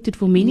expected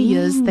for many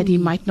years that he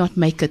might not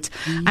make it.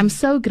 I'm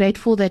so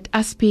grateful that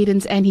us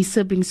parents and his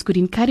siblings could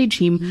encourage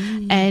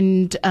him,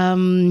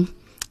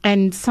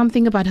 and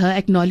something about her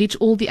acknowledge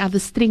all the other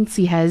strengths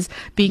he has,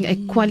 being a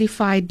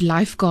qualified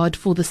lifeguard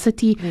for the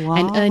city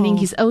and earning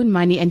his own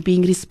money and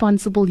being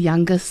responsible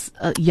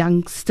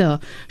youngster.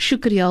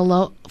 Shukriya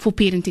Allah for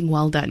parenting.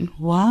 Well done.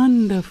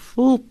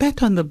 Wonderful.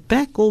 Pat on the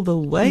back all the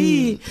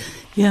way.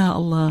 Ya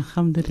Allah,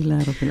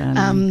 alhamdulillah rabbil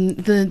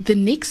alameen. The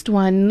next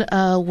one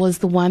was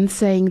the one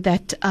saying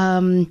that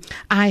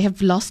I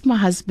have lost my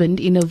husband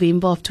in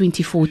November of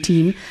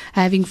 2014.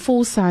 Having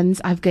 4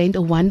 sons, I've gained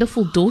a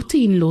wonderful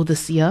daughter-in-law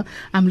this year.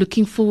 I'm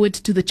looking forward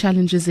to the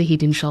challenges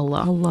ahead,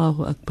 inshallah.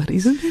 Allahu Akbar.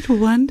 Isn't that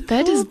wonderful?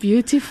 That is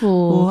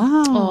beautiful.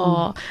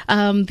 Wow.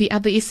 The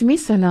other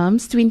SMS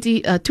salams,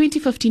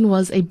 2015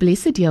 was a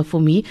blessed year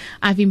for me.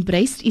 I've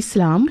embraced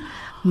Islam,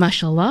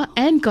 mashallah,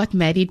 and got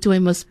married to a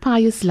most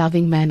pious,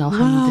 loving man,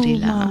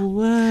 alhamdulillah. Wow, my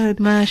word.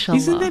 Mashallah.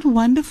 Isn't that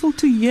wonderful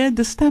to hear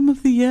this time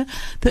of the year,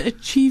 the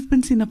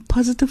achievements in a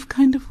positive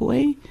kind of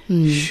way?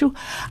 Sure.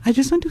 I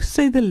just want to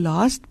say the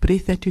last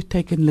breath that you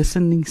take in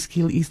listening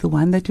skill is the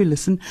one that you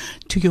listen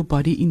to your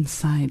body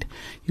inside.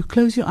 You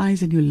close your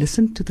eyes and you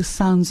listen to the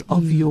sounds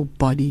of your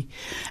body,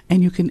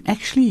 and you can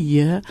actually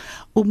hear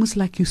almost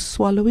like you're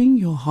swallowing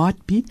your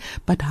heartbeat,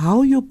 but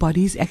how your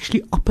body is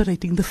actually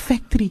operating, the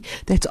factory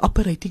that's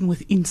operating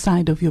with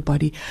inside of your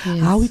body,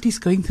 how it is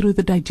going through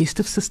the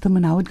digestive system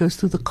and how it goes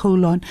through the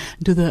colon,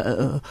 to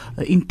the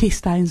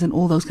intestines and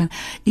all those kind.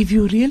 If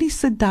you really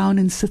sit down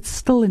and sit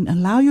still and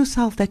allow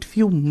yourself that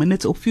few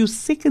minutes or few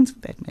seconds for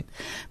that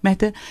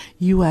matter,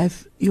 you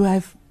have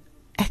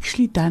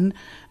actually done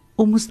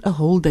almost a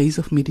whole days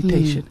of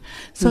meditation.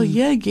 So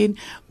here again,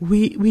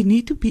 we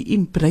need to be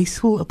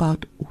embraceful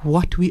about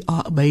what we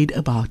are made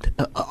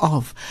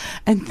of,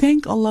 and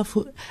thank Allah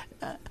for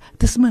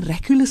this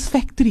miraculous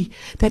factory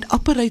that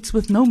operates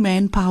with no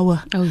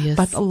manpower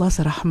but Allah's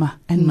rahmah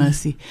and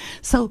mercy.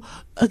 So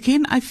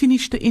again, I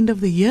finished the end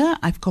of the year.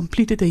 I've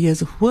completed a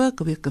years of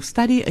work, a week of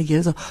study, a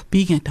years of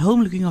being at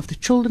home, looking after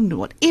children,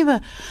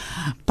 whatever.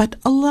 But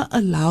Allah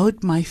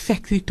allowed my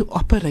factory to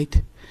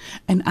operate,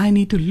 and I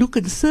need to look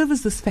and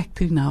service this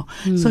factory now.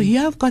 So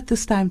here I've got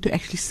this time to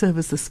actually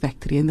service this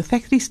factory, and the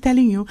factory is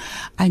telling you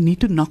I need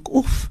to knock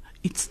off.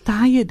 It's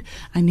tired.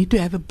 I need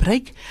to have a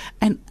break,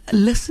 and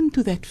listen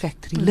to that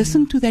factory,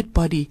 listen to that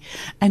body,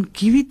 and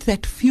give it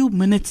that few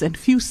minutes and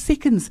few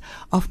seconds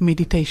of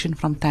meditation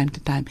from time to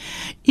time.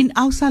 In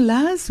our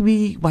salahs,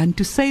 we want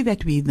to say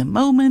that we're in the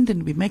moment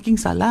and we're making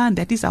salah and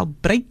that is our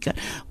break,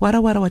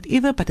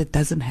 whatever, but it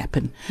doesn't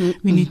happen.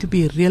 We need to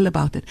be real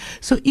about it.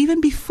 So even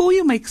before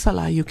you make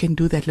salah, you can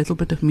do that little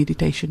bit of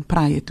meditation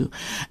prior to,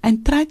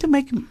 and try to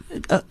make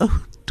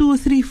 2 or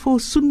 3, 4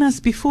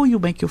 sunnahs before you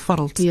make your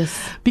farals. Yes.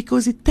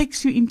 Because it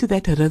takes you into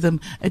that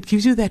rhythm. It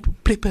gives you that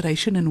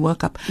preparation and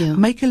work up.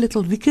 Make a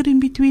little dhikr in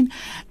between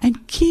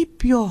and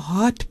keep your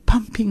heart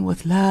pumping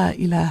with La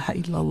ilaha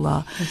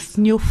illallah.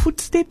 In your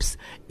footsteps,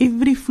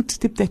 every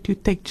footstep that you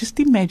take, just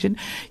imagine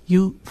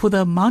for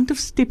the amount of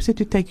steps that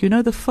you take,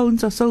 the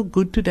phones are so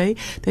good today,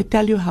 they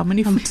tell you how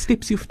many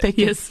footsteps you've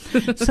taken.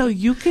 So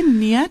you can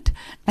niyat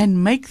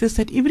and make this,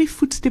 that every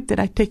footstep that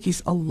I take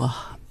is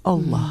Allah.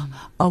 Allah.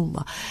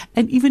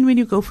 And even when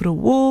you go for a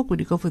walk, when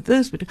you go for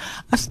this, when you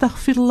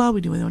astaghfirullah,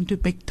 when you want to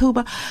make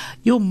tawbah,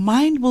 your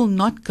mind will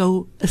not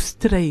go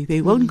astray.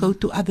 They won't go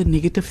to other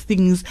negative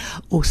things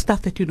or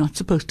stuff that you're not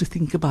supposed to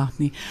think about.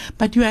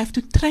 But you have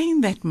to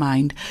train that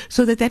mind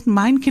so that that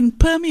mind can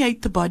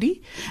permeate the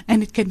body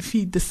and it can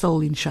feed the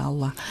soul,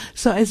 inshallah.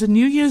 So as a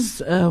New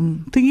Year's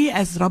thingy,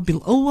 as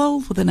Rabbil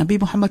Awwal for the Nabi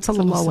Muhammad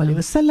sallallahu alaihi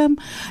wasallam,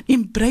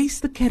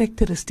 embrace the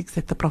characteristics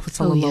that the Prophet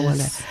sallallahu alaihi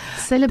wasallam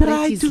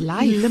celebrate his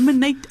life.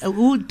 Eliminate,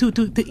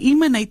 to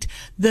emanate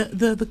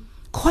the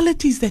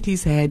qualities that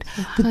he's had,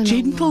 the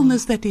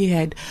gentleness that he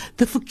had,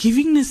 the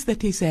forgivingness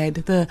that he's had,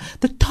 the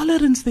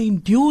tolerance, the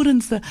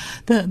endurance,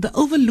 the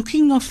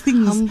overlooking of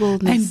things,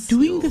 and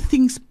doing the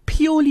things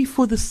purely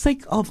for the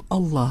sake of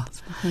Allah.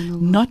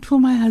 Not for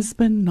my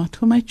husband, not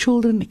for my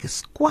children. Ek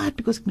is kwaad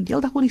because ek moet die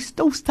hele dag oor die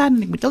stoof staan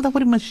en ek moet die hele dag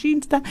oor die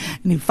masjien staan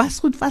en die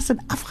wasgoed was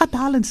en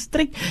afgehaal en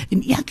strek en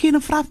elkeen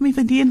vra vir my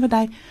van die en van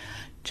die.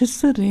 Just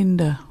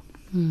surrender.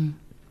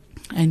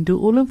 And do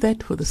all of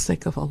that for the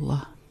sake of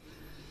Allah.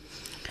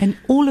 And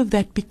all of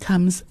that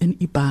becomes an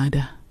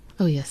ibadah.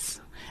 Oh,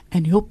 yes.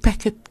 And your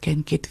packet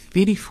can get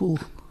very full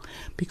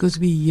because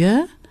we're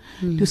here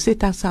to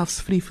set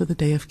ourselves free for the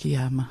day of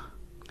Qiyamah.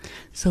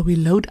 So we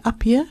load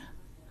up here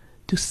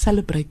to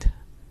celebrate.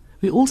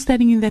 We're all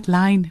standing in that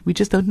line. We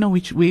just don't know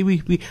where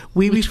we're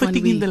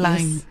fitting in the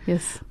line.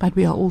 Yes. But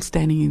we are all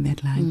standing in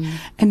that line.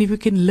 And if we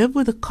can live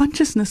with the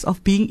consciousness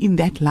of being in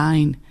that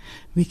line,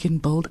 we can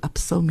build up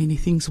so many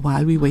things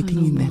while we're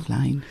waiting in that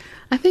line.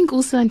 I think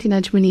also, Auntie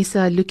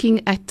Najmunesa,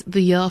 looking at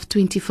the year of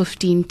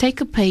 2015,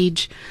 take a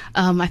page.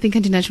 I think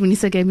Auntie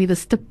Najmunesa gave me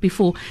this tip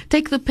before.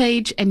 Take the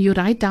page and you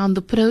write down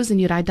the pros and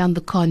you write down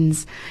the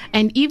cons.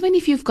 And even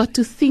if you've got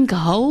to think a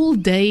whole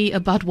day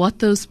about what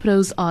those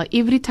pros are,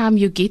 every time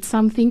you get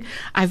something,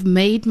 I've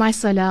made my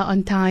salah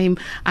on time,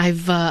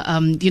 I've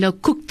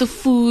cooked the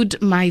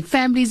food, my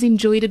family's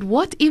enjoyed it,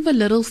 whatever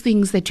little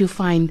things that you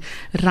find,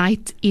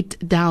 write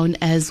it down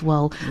as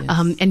well.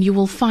 Yes. And you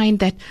will find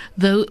that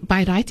though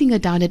by writing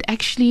it down, it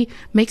actually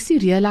makes you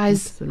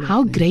realize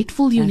how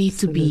grateful you need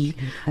to be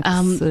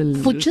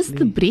for just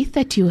the breath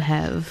that you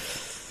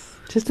have.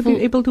 Just to be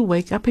able to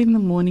wake up in the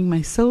morning,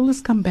 my soul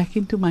has come back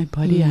into my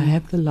body. I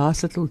have the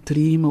last little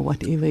dream or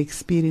whatever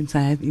experience I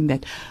have in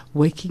that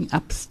waking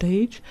up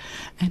stage.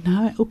 And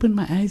now I open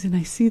my eyes and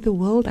I see the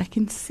world. I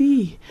can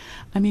see.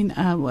 I mean,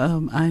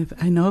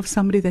 I know of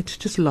somebody that's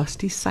just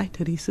lost his sight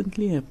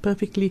recently, a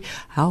perfectly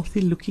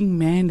healthy looking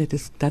man that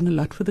has done a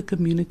lot for the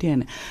community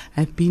and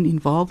have been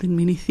involved in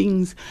many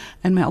things.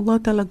 And may Allah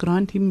Ta'ala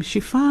grant him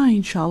shifa,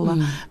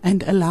 inshallah,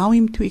 and allow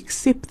him to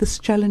accept this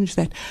challenge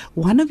that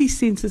one of his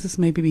senses has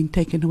maybe been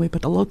taken away,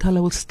 but Allah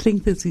Ta'ala will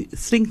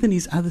strengthen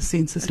his other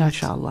senses,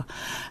 inshallah.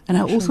 And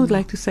I also would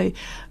like to say,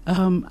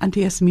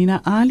 Auntie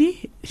Yasmina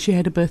Ali, she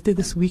had a birthday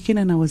this weekend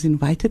and I was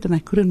invited and I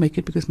couldn't make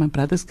it because my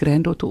brother's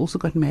granddaughter also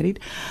got married.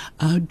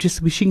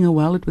 Just wishing her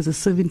well. It was her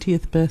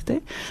 70th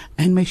birthday,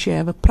 and may she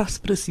have a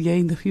prosperous year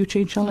in the future,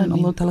 inshallah. Ameen.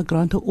 And Allah Ta'ala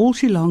grant her all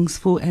she longs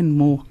for and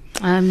more.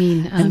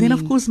 Ameen. And then,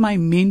 of course, my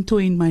mentor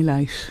in my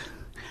life,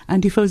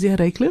 Auntie Fauzia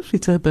Raycliffe,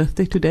 it's her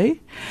birthday today.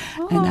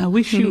 And I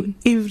wish you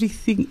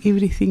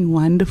everything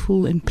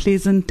wonderful and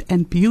pleasant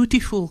and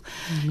beautiful.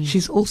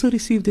 She's also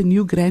received a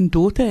new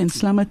granddaughter, and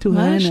Slama to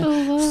her and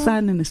her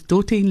son and his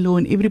daughter-in-law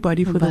and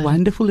everybody for the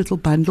wonderful little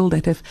bundle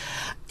that have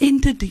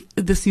entered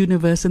this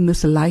universe and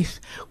this life,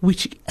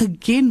 which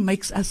again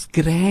makes us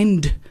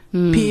grand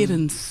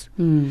parents.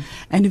 And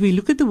if we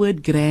look at the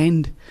word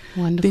grand,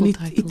 wonderful then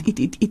title.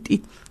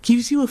 It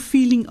gives you a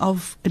feeling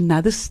of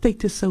another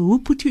status. So who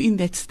put you in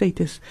that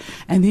status?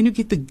 And then you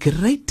get the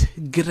great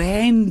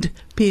grand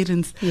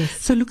parents.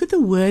 Yes. So look at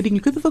the wording,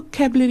 look at the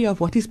vocabulary of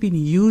what is being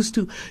used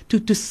to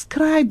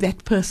describe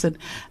that person.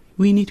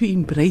 We need to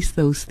embrace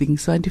those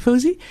things. So Auntie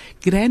Fauzi,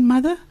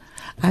 grandmother,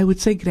 I would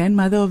say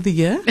grandmother of the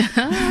year.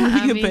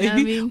 Your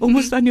baby,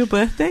 almost on your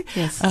birthday.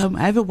 Yes.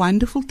 Have a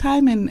wonderful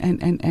time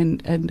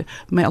and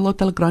may Allah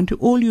Ta'ala grant you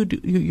all you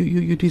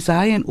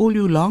desire and all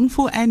you long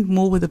for and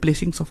more with the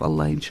blessings of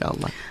Allah,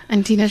 inshallah.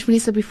 And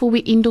Najmunesa, before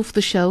we end off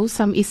the show,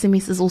 some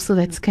SMSs also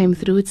that came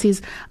through. It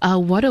says,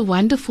 what a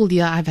wonderful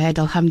year I've had,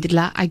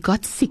 alhamdulillah. I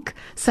got sick.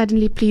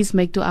 Suddenly, please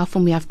make dua for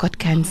me. I've got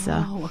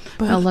cancer.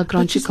 Allah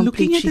grant you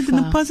complete looking at it in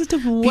a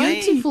positive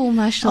way. Beautiful,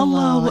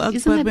 mashallah.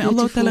 Isn't that may beautiful?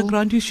 Allah Ta'ala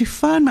grant you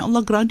shifa. May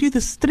Allah grant you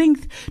the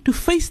strength to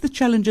face the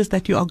challenges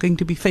that you are going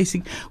to be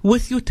facing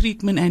with your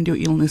treatment and your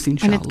illness,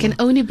 inshallah. And it can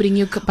only bring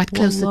you but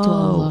closer to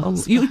Allah.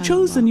 You're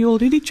chosen. You're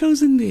already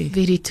chosen there.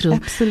 Very true.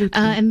 Absolutely.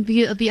 And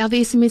the other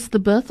SMS, the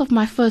birth of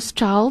my first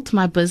child,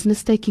 my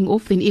business taking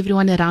off, then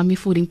everyone around me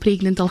falling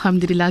pregnant,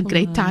 alhamdulillah,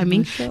 great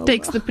timing. Mashallah.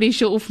 Takes the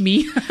pressure off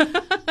me.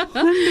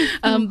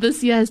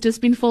 This year has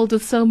just been filled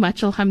with so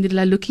much,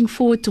 alhamdulillah. Looking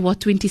forward to what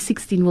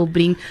 2016 will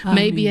bring. Ameen.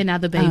 Maybe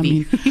another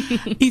baby.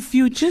 If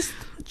you just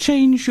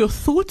change your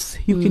thoughts,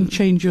 you can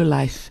change your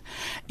life.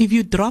 If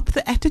you drop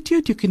the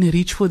attitude, you can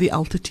reach for the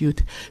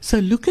altitude. So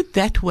look at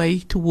that way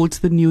towards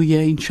the new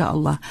year,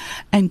 inshallah,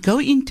 and go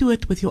into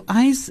it with your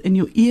eyes and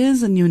your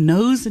ears and your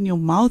nose and your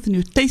mouth and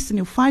your taste and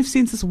your five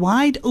senses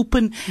wide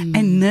open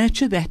and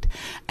nurture that.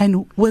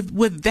 And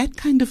with that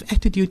kind of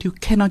attitude, you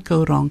cannot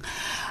go wrong.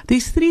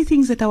 There's three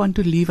things that I want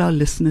to leave our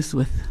listeners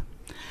with.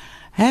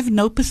 Have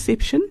no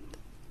perception,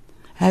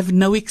 have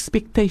no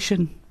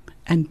expectation,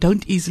 and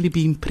don't easily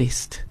be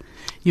impressed.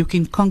 You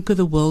can conquer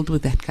the world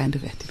with that kind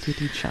of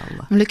attitude,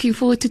 inshallah. I'm looking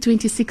forward to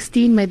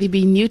 2016. May there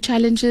be new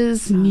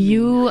challenges,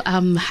 new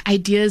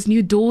ideas,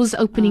 new doors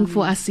opening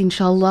for us,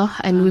 inshallah.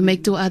 And we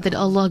make dua that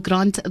Allah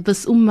grant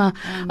this ummah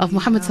of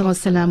Muhammad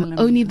sallallahu alaihi wasallam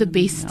only the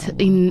best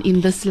in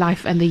this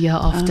life and the year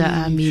after.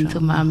 Ameen.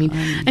 Thumma ameen.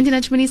 And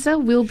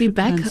Najmunesa, we'll be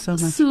back so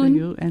much soon. For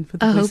you and for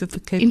the Voice of the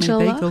Cape. May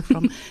they go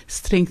from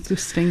strength to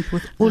strength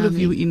with all of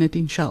you in it,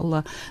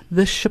 inshallah.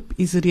 This ship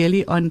is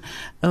really on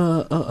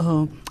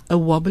a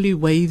wobbly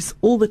waves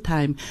all the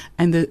time,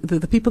 and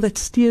the people that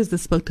steers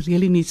this boat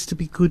really needs to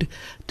be good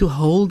to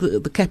hold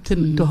the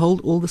captain, to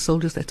hold all the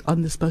soldiers that's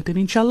on this boat. And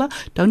inshallah,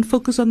 don't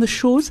focus on the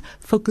shores,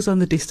 focus on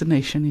the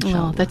destination,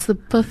 inshallah. Oh, that's the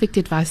perfect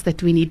advice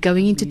that we need.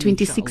 Going into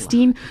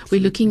 2016,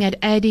 we're looking at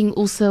adding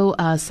also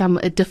some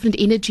different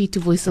energy to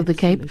Voice of the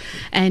Cape,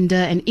 and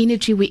an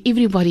energy where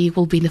everybody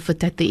will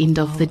benefit at the end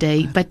of the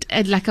day. But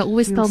like I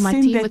always tell my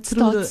team, it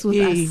starts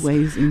with us.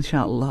 Ways,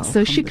 inshallah.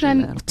 So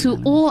shukran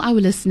to all our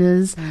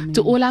listeners,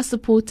 to all our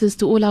supporters,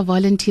 to all our volunteers.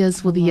 volunteers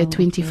for the year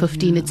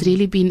 2015. It's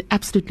really been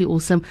absolutely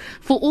awesome.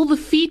 For all the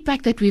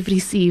feedback that we've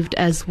received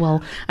as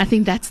well. I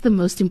think that's the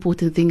most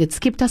important thing. It's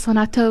kept us on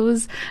our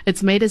toes.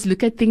 It's made us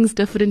look at things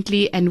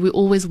differently, and we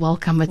always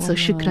welcome it. So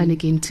shukran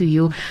again to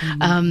you.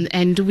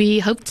 And we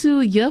hope to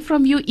hear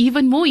from you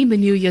even more in the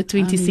new year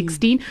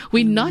 2016.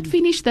 We're not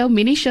finished though.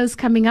 Many shows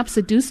coming up,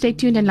 so do stay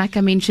tuned. And like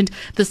I mentioned,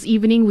 this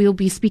evening we'll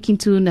be speaking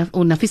to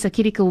Nafisa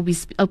Kirika will be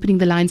opening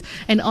the lines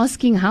and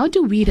asking, how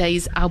do we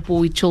raise our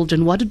boy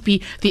children? What would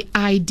be the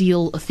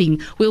ideal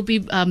thing? We'll be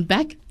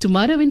back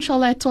tomorrow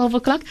inshallah at 12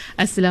 o'clock.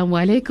 Assalamu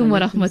alaikum wa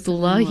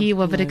rahmatullahi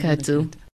wa barakatuh.